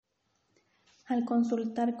al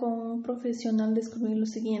consultar con un profesional descubrí lo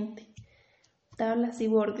siguiente: tablas y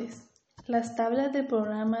bordes. Las tablas del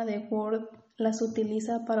programa de Word las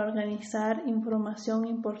utilizo para organizar información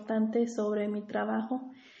importante sobre mi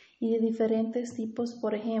trabajo y de diferentes tipos,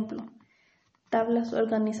 por ejemplo, tablas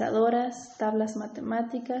organizadoras, tablas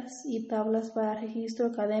matemáticas y tablas para registro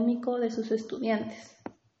académico de sus estudiantes.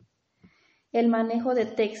 El manejo de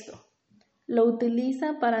texto. Lo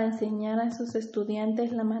utiliza para enseñar a sus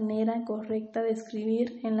estudiantes la manera correcta de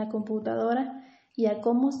escribir en la computadora y a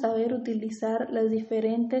cómo saber utilizar las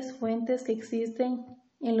diferentes fuentes que existen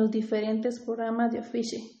en los diferentes programas de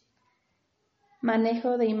Office.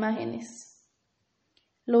 Manejo de imágenes.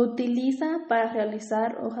 Lo utiliza para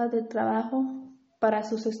realizar hojas de trabajo para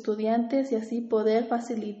sus estudiantes y así poder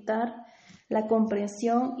facilitar la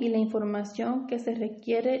comprensión y la información que se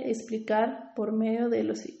requiere explicar por medio de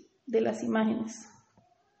las imágenes.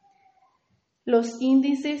 Los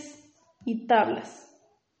índices y tablas.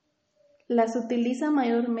 Las utiliza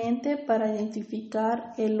mayormente para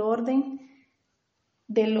identificar el orden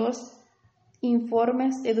de los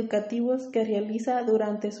informes educativos que realiza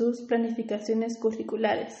durante sus planificaciones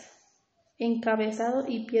curriculares. Encabezado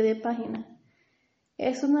y pie de página.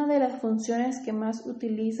 Es una de las funciones que más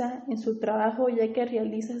utiliza en su trabajo, ya que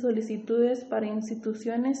realiza solicitudes para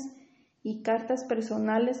instituciones y cartas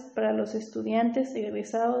personales para los estudiantes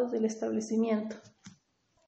egresados del establecimiento.